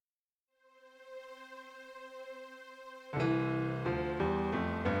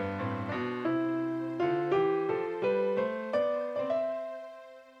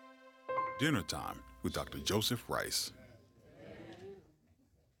Dinner Time with Dr. Joseph Rice.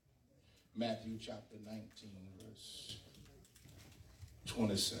 Matthew chapter 19, verse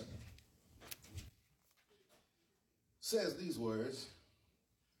 27. Says these words,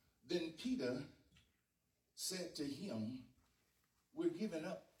 "Then Peter said to him, 'We're giving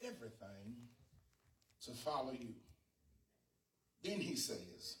up everything to follow you.' Then he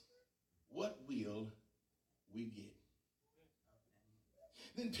says, 'What will we get?'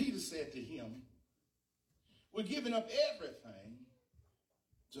 Then Peter said to him, 'We're giving up everything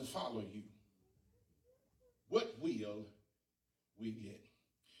to follow you. What will we get?'"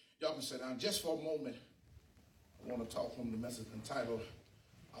 Y'all can sit down just for a moment. I want to talk from the message entitled,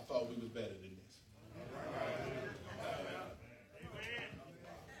 "I Thought We Was Better Than This."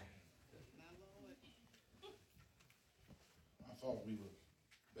 I thought we were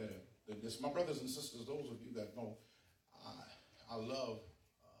better than this. My brothers and sisters, those of you that know, I love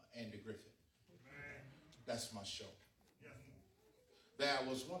Andy Griffith. That's my show. There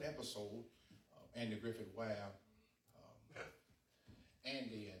was one episode of Andy Griffith where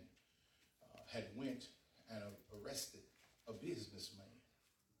Andy had went and arrested a businessman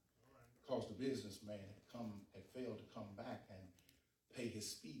because the businessman had failed to come back and pay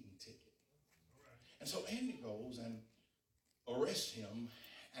his speeding ticket. And so Andy goes and arrests him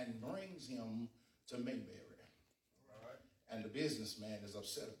and brings him to Mayberry. And the businessman is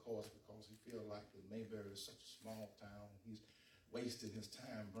upset, of course, because he feels like that Mayberry is such a small town. He's wasting his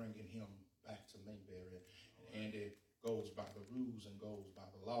time bringing him back to Mayberry. And Andy goes by the rules and goes by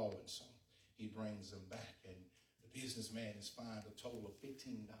the law. And so he brings him back. And the businessman is fined a total of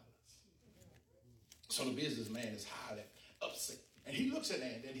 $15. So the businessman is highly upset. And he looks at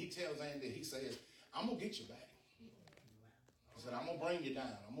Andy and he tells Andy, he says, "I'm going to get you back." He said, "I'm going to bring you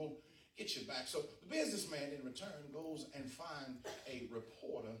down. I'm going to get you back." So the businessman in return goes and finds a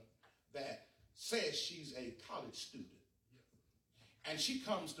reporter that says she's a college student. And she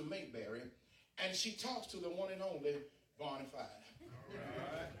comes to Mayberry and she talks to the one and only Barney Fife.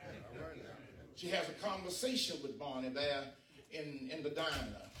 She has a conversation with Barney there in the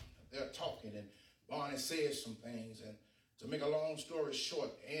diner. They're talking and Barney says some things. And to make a long story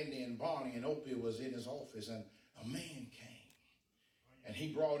short, Andy and Barney and Opie was in his office and a man came. And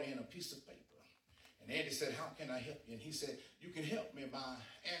he brought in a piece of paper. And Andy said, "How can I help you?" And he said, "You can help me by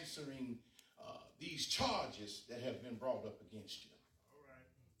answering these charges that have been brought up against you." All right.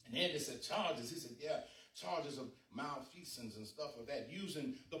 And Andy said, "Charges?" He said, "Yeah, charges of malfeasance and stuff like that,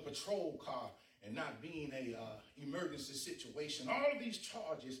 using the patrol car and not being a emergency situation." All of these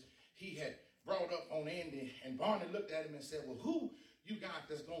charges he had brought up on Andy. And Barney looked at him and said, "Well, who you got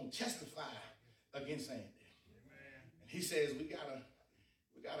that's going to testify against Andy?" Amen. And he says, we got an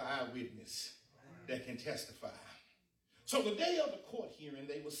eyewitness that can testify. So the day of the court hearing,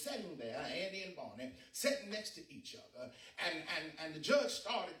 they were sitting there, Andy and Barney, sitting next to each other. And the judge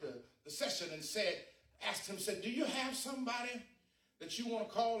started the session and asked him, "Do you have somebody that you want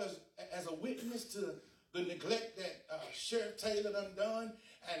to call as a witness to the neglect that Sheriff Taylor done?"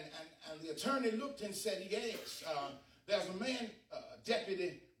 And the attorney looked and said, "Yes, there's a man,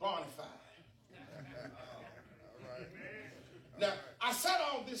 Deputy Barney Fife." All right. Now, I said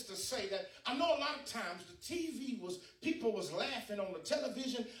all this to say that I know a lot of times the people was laughing on the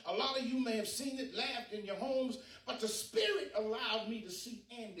television. A lot of you may have seen it, laughed in your homes, but the Spirit allowed me to see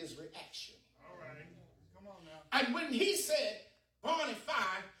Andy's reaction. All right. Come on now. And when he said Barney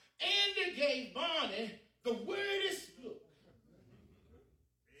Fife, Andy gave Barney the weirdest look.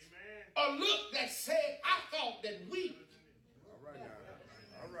 Amen. A look that said, "I thought that we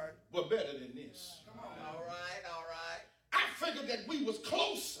were better than this." Come on. All right. I figured that we was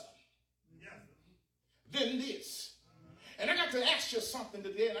closer than this. And I got to ask you something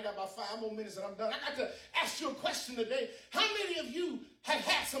today, and I got about 5 more minutes and I'm done. I got to ask you a question today. How many of you have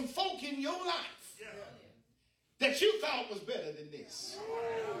had some folk in your life that you thought was better than this?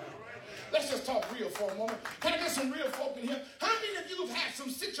 Let's just talk real for a moment. Can I get some real folk in here? How many of you have had some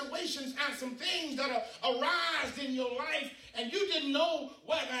situations and some things that arise in your life and you didn't know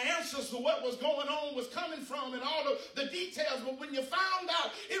where the answers to what was going on was coming from and all of the details, but when you found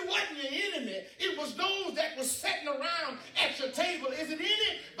out it wasn't your enemy, it was those that were sitting around at your table. Is it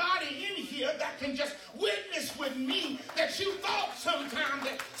anybody in here that can just witness with me that you thought sometime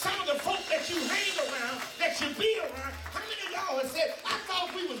that some of the folk that you hang around, that you be around, how many of y'all have said, "I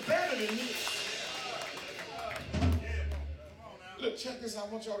thought we was better than this"? Look, check this out. I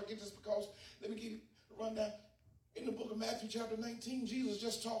want y'all to get this because let me give you a rundown. In the book of Matthew chapter 19, Jesus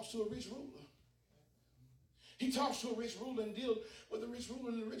just talks to a rich ruler. He talks to a rich ruler and deals with the rich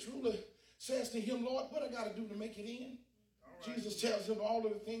ruler, and the rich ruler says to him, "Lord, what I got to do to make it in?" All Jesus tells him all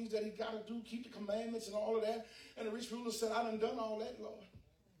of the things that he got to do, keep the commandments and all of that. And the rich ruler said, I done all that, Lord.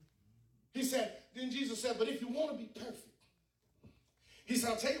 He said, then Jesus said, but if you want to be perfect, he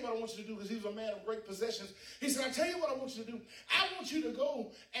said, I'll tell you what I want you to do, because he was a man of great possessions. He said, I'll tell you what I want you to do. I want you to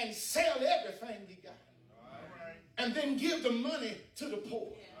go and sell everything you got. And then give the money to the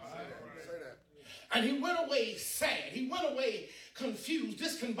poor. Say that. And he went away sad. He went away confused,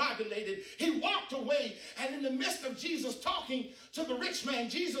 discombobulated. He walked away, and in the midst of Jesus talking to the rich man,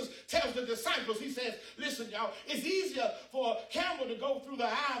 Jesus tells the disciples, he says, listen, y'all, it's easier for a camel to go through the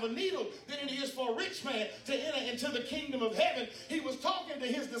eye of a needle than it is for a rich man to enter into the kingdom of heaven. He was talking to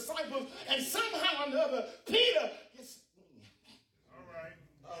his disciples, and somehow or another, Peter gets... All right.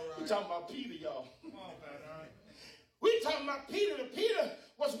 We're talking about Peter, y'all. Come on, Pastor. We're talking about Peter. Peter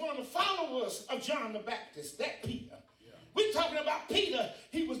was one of the followers of John the Baptist, that Peter. Yeah. We're talking about Peter.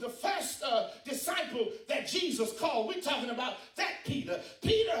 He was the first disciple that Jesus called. We're talking about that Peter.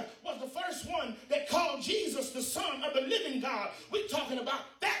 Peter was the first one that called Jesus the Son of the living God. We're talking about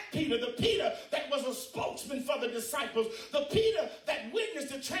that Peter, the Peter that was a spokesman for the disciples, the Peter that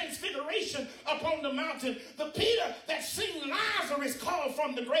witnessed the transfiguration upon the mountain, the Peter that seen Lazarus called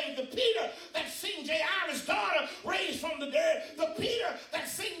from the grave, the Peter that seen Jairus' daughter raised from the dead, the Peter that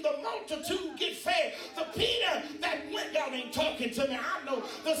seen the multitude get fed, the Peter that went, y'all ain't talking to me, I know,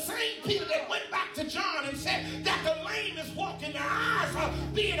 the same Peter that went back to John and said that the lame is walking, the eyes are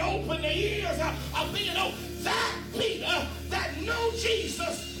being opened, the ears are being opened. That Peter that knew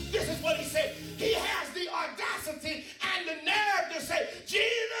Jesus, this is what he said. He has the audacity and the nerve to say,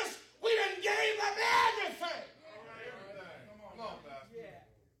 Jesus, we done gave up everything. All right. Come on, Pastor. Yeah.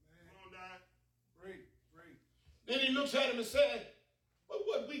 Come on, Dad. Great. Then he looks at him and said, well,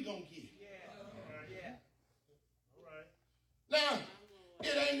 what we gonna give? Yeah. All right. Yeah. All right. Now,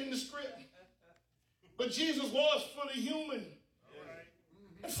 it ain't in the script. But Jesus was fully human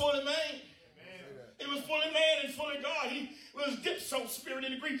and fully man. He was fully man and fully God. He was dipso spirit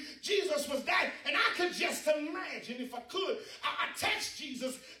in the Greek. Jesus was that. And I could just imagine, if I could, I text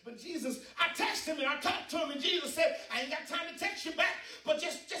Jesus, but I text him and I talked to him, and Jesus said, I ain't got time to text you back, but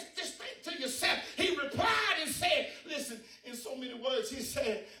just think to yourself. He replied and said, listen, in so many words, he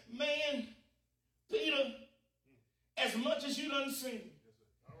said, man, Peter, as much as you done seen,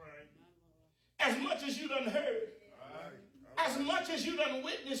 as much as you done heard, as much as you done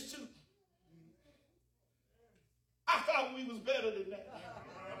witnessed to, I thought we was better than that.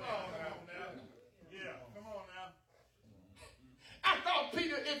 Come on now. Yeah, come on now. I thought,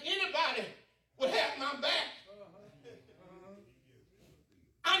 Peter, if anybody would have my back,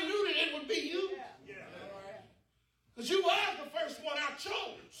 I knew that it would be you. Because you were the first one I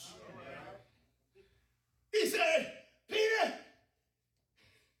chose. He said, Peter,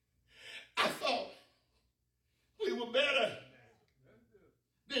 I thought we were better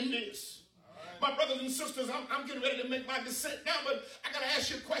than this. My brothers and sisters, I'm getting ready to make my descent now, but I got to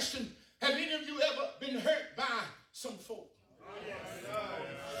ask you a question. Have any of you ever been hurt by some folk?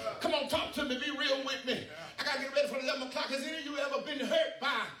 Come on, talk to me. Be real with me. I got to get ready for 11 o'clock. Has any of you ever been hurt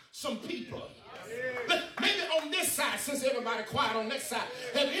by some people? Maybe on this side, since everybody quiet on that side.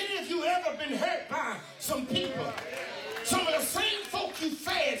 Have any of you ever been hurt by some people? Some of the same folk you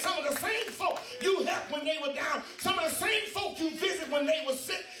fed, some of the same folk you helped when they were down, some of the same folk you visit when they were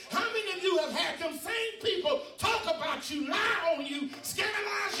sick. How many of you have had them same people talk about you, lie on you,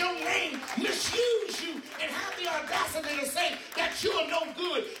 scandalize your name, misuse you, and have the audacity to say that you are no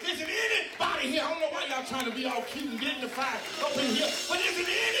good? Is it anybody here? I don't know why y'all trying to be all cute and dignified up in here, but is it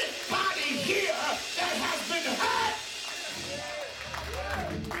anybody here that has been hurt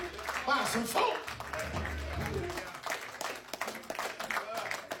by some folk?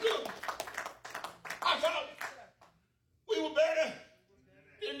 I thought we were better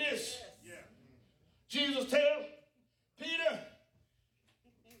than this. Jesus tells Peter,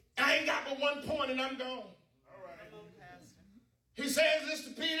 I ain't got but one point and I'm gone. All right. He says this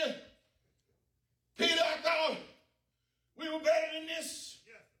to Peter. Peter, I thought we were better than this.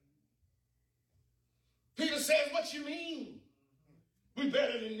 Peter says, what you mean? We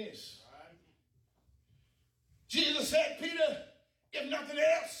better than this. Jesus said, Peter, if nothing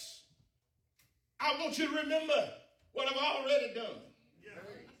else, I want you to remember what I've already done.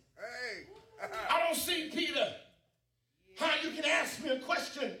 Hey. I don't see, Peter, how you can ask me a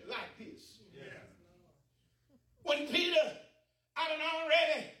question like this. When, Peter, I done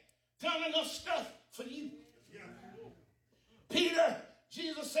already done enough stuff for you. Peter,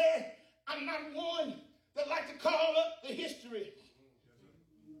 Jesus said, I'm not one that like to call up the history.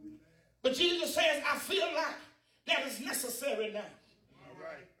 But Jesus says, I feel like that is necessary now. All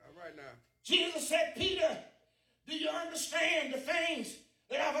right now. Jesus said, Peter, Do you understand the things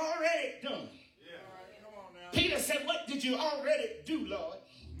that I've already done? Peter said, what did you already do, Lord?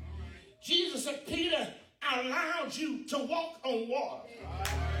 Jesus said, Peter, I allowed you to walk on water.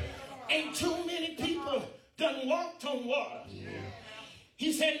 Ain't too many people done walked on water.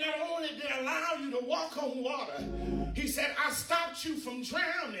 He said, not only did I allow you to walk on water, he said, I stopped you from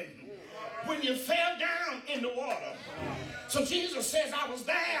drowning when you fell down in the water. So Jesus says, I was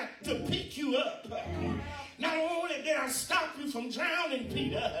there to pick you up. Not only did I stop you from drowning,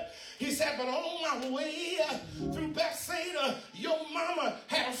 Peter, he said, but on my way through Bethsaida, your mama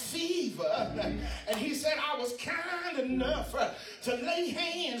had a fever. And he said, I was kind enough to lay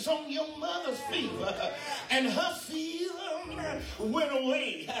hands on your mother's fever. And her fever went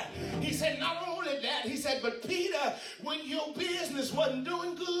away. He said, not only that, he said, but Peter, when your business wasn't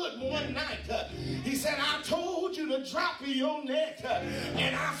doing good one night, he said, I told you to drop your net.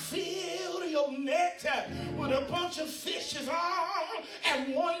 And I filled your net with a bunch of fishes all at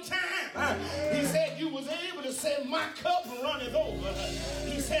one time. He said, you was able to say, my cup runneth over.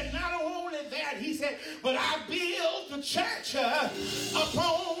 He said, not only that, he said, but I built the church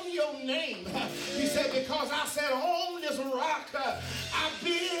upon your name. He said, because I said, on this rock, I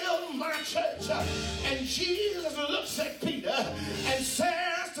build my church. And Jesus looks at Peter and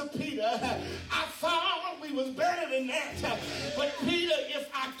says to Peter, I thought we was better than that. But Peter, if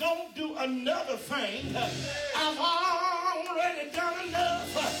I don't do another thing, I've already done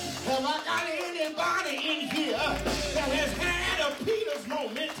enough. Have I got anybody in here that has had a Peter's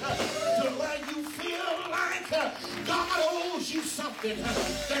moment to where you feel like God owes you something,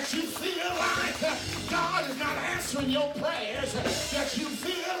 that you feel like God is not answering your prayers, that you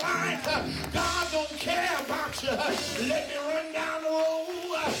feel like God don't care about you? Let me run down the road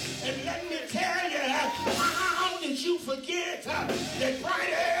and let me tell you, how did you forget that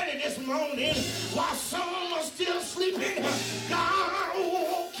bright early this morning, while some are still sleeping, God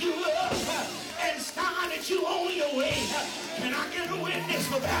woke you up and started you on your way? Can I get a witness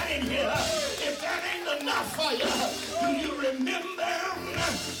for that in here? If that ain't enough for you, do you remember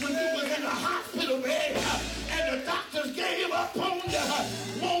when you was in the hospital bed and the doctors gave up on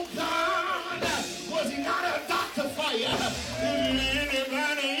you? Won't God, was he not a doctor for you?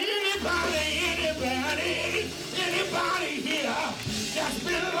 Anybody here that's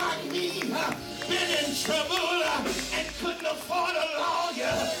been like me, been in trouble and couldn't afford a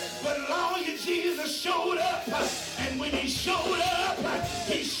lawyer, but lawyer Jesus showed up, and when he showed up,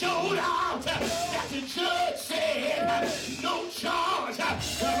 he showed out that the judge said no charge.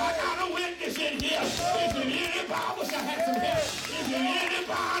 Well, I got a witness in here. Is there anybody? I wish I had some help. Is there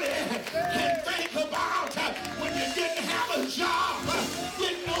anybody can think about when you didn't have a job,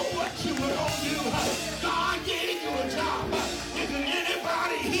 didn't know what you were going to do? God gave you a job. Is there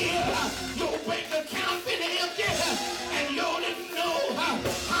anybody here? Your bank account been empty and you didn't know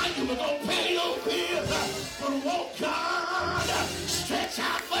how you were going to pay your bills. But won't God stretch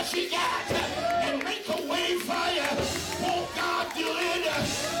out what you got and make a way for you? Won't God do it?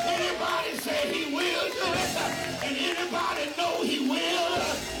 Anybody say he will do it? And anybody know he will?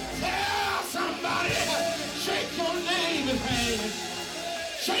 Tell somebody, shake your neighbor's hand.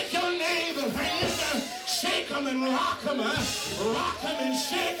 Shake your neighbor's hand. Shake them and rock them. Rock them and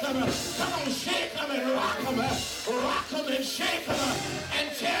shake them. Come on, shake them and rock them. Rock them and shake them.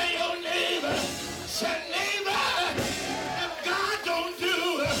 And tell your neighbor, say, neighbor, if God don't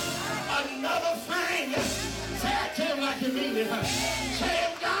do another thing, say it to him like you mean it. Say,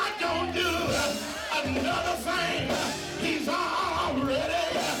 if God don't do another thing, he's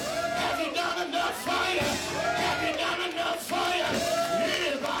already. Has he done enough for you? Have you done enough for you?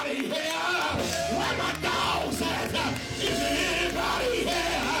 Anybody here? Where my dogs at? Is there anybody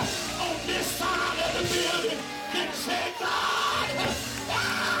here on this side of the building can say, God,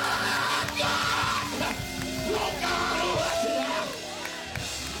 God, oh God, what you have?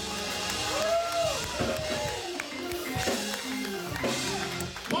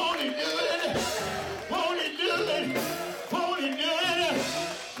 Won't he do it? Won't he do it? Won't he do it?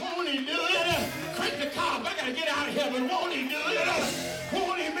 Won't he do it? Crank the car. I gotta get out of here, but won't he do it?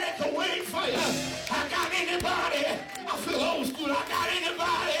 Won't he make a way for you? I got anybody? I feel old school. I got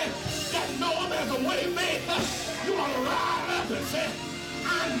anybody that know him as a way maker? You want to ride up and say,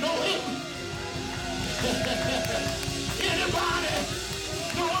 I know him. Anybody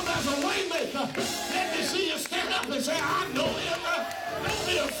know him as a way maker? Let me see you stand up and say, I know him. Don't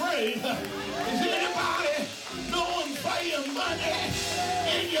be afraid. Is anybody know him for your money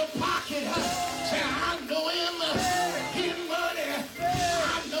in your pocket? Say, I know him. His money.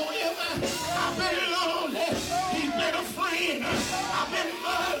 I know him. I've been lonely. He's been a friend. I've been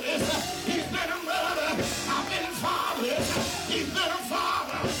motherless. He's been a mother. I've been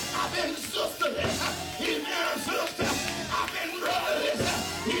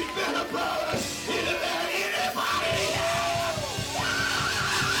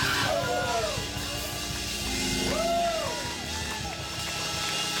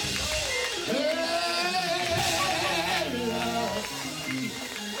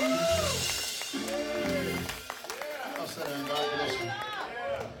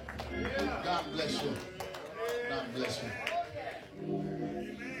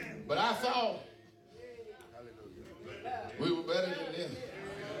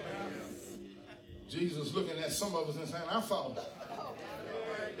Jesus looking at some of us and saying, I thought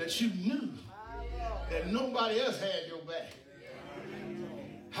that you knew that nobody else had your back.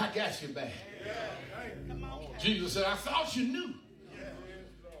 I got your back. Jesus said, I thought you knew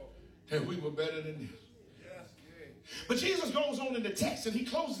that we were better than this. But Jesus goes on in the text and he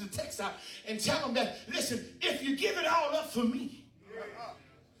closes the text out and tell them that, listen, if you give it all up for me,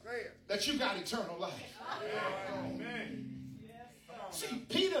 that you got eternal life. See,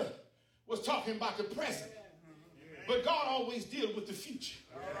 Peter was talking about the present, but God always deals with the future.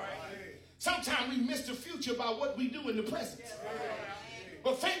 Sometimes we miss the future by what we do in the present.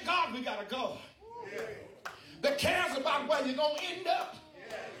 But thank God we got a God that cares about where you're going to end up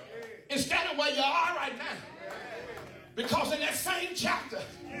instead of where you are right now. Because in that same chapter,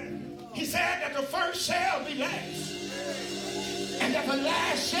 he said that the first shall be last, and that the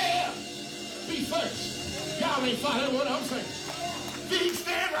last shall be first. Y'all ain't following what I'm saying. Please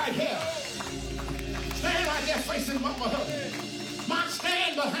stand right here. Stand right there facing Mama Hubby. Mom,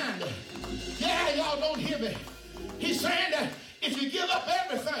 stand behind her. Yeah, y'all don't hear me. He's saying that if you give up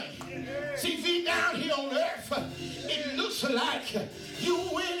everything, see, down here on earth, it looks like you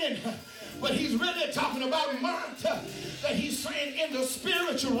winning. But he's really talking about Martha, that he's saying in the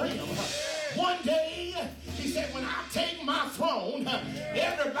spiritual realm. One day, he said, when I take my throne,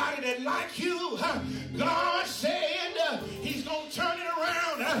 everybody that like you, God said he's going to turn it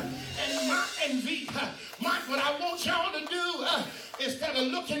around and mock and beat. Mark, what I want y'all to do, instead of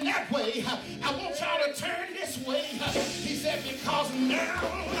looking that way, I want y'all to turn this way. He said, because now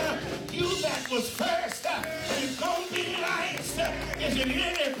you that was first is going to be last. Is it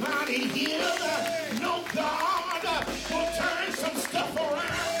anybody here know God will turn some stuff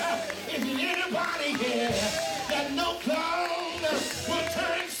around? Is it anybody here that know God will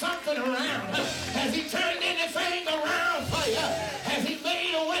turn something around? Has he turned anything around for you? Has he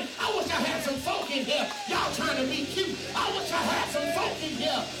made a way? I wish I had some folk in here. Y'all trying to be cute. I wish I had some folk in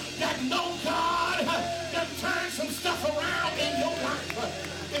here that know God that turn some stuff around in your life.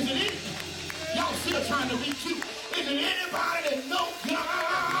 Is it y'all still trying to be cute? Is it anybody that know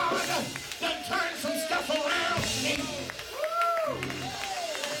God that turn some stuff around?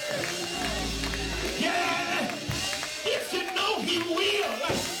 Yeah, if you know he will,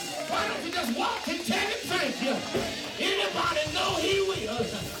 why don't you just walk and tell him thank you? Anybody know he will?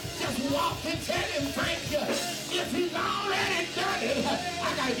 Just walk and tell him thank you. If he's already done it,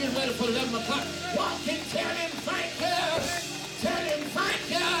 I gotta get ready for 11 o'clock. Walk and tell him thank you. Tell him thank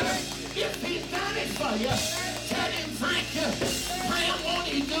you. If he's done it for you, tell him thank you. Pam, won't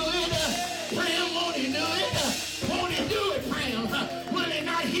he do it? Pam, won't he do it? Won't he do it, Pam? Will he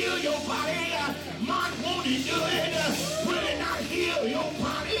not heal your body? Mark, won't he do it? Will he not heal your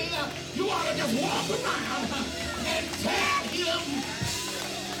body? You ought to just walk around and tell him.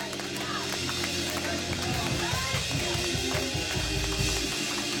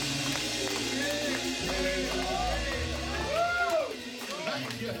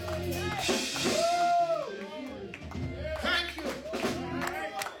 Thank you. Thank you.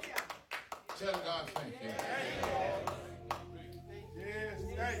 Tell God thank you.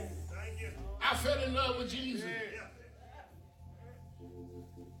 I fell in love with Jesus.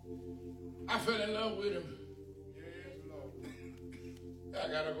 I fell in love with him. I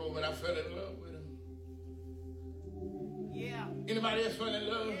gotta go, but I fell in love with him. Yeah. Anybody else fell in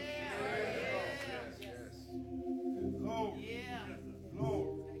love?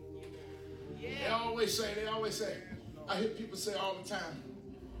 They always say, I hear people say all the time,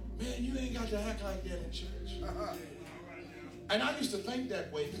 man, you ain't got to act like that in church. And I used to think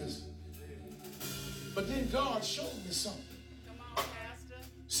that way, but then God showed me something. Come on, Pastor.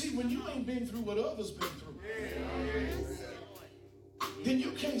 See, when you ain't been through what others been through, then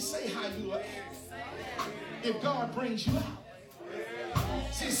you can't say how you act if God brings you out.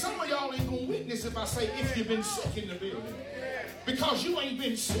 See, some of y'all ain't gonna witness if I say if you've been sick in the building, because you ain't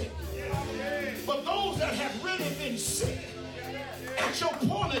been sick. But those that have really been sick at your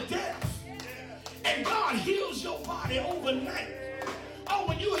point of death, and God heals your body overnight. Oh,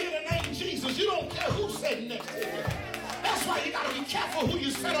 when you hear the name Jesus, you don't care who's sitting next to you. That's why you got to be careful who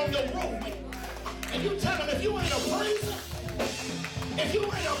you sit on your road with. And you tell them, if you ain't a praiser, if you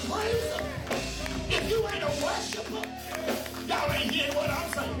ain't a praiser, if you ain't a worshiper, y'all ain't hearing what I'm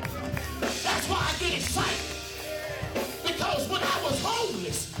saying. That's why I get excited. Because when I was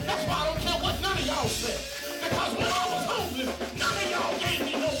homeless, that's why I don't care what none of y'all said. Because when I was homeless, none of y'all gave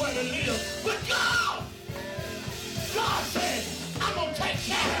me nowhere to live. But God said, I'm going to take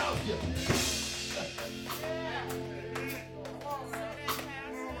care of you.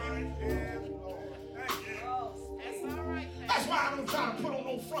 That's why I don't try to put on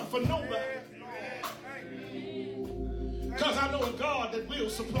no front for nobody. Because I know a God that will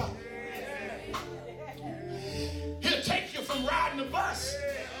supply. He'll take you from riding the bus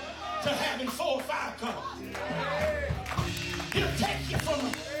to having 4 or 5 cars. He'll take you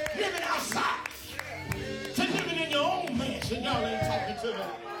from living outside to living in your own mansion. Y'all ain't talking to me.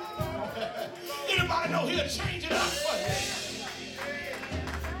 Anybody know he'll change it up for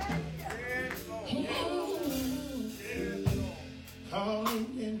you?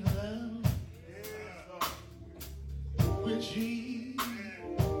 Falling in love with Jesus.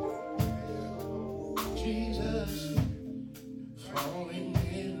 Falling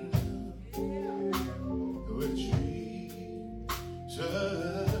in love with Jesus.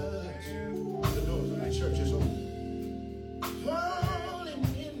 The doors of the church is open. Falling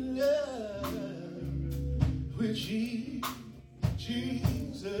in love with Jesus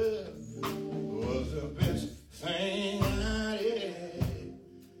was the best thing I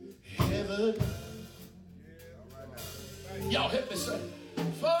ever done. Y'all help me say,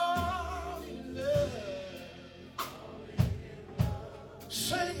 fall in love.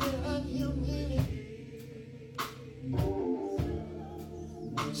 Say it like you mean it.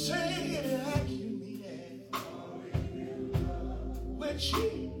 Say it like you mean it. With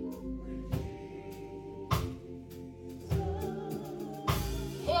Jesus.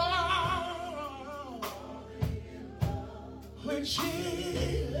 With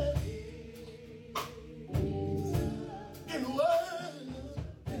Jesus, it was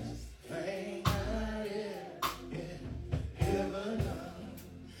the thing I ever done.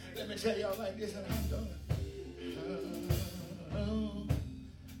 Let me tell y'all like this, and I'm done.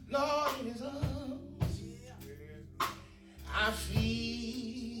 Lord, in His arms, I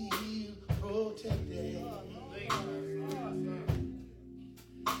feel protected.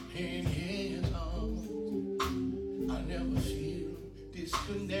 In His arms, I never feel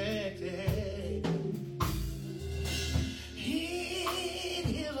disconnected. In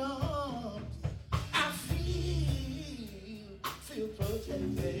His arms, I feel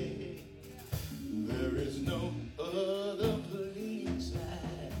protected. There is no other place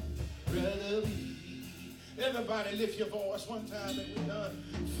I'd rather be. Everybody lift your voice one time and we're done.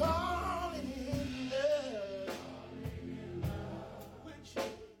 Falling in love with you.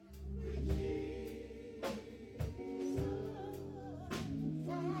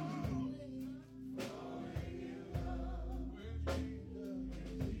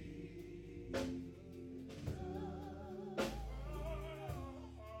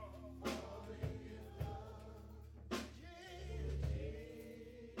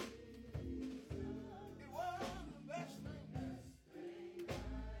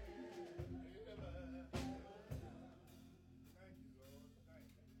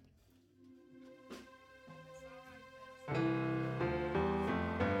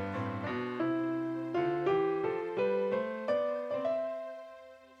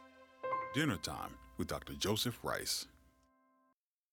 Dinner Time with Dr. Joseph Rice.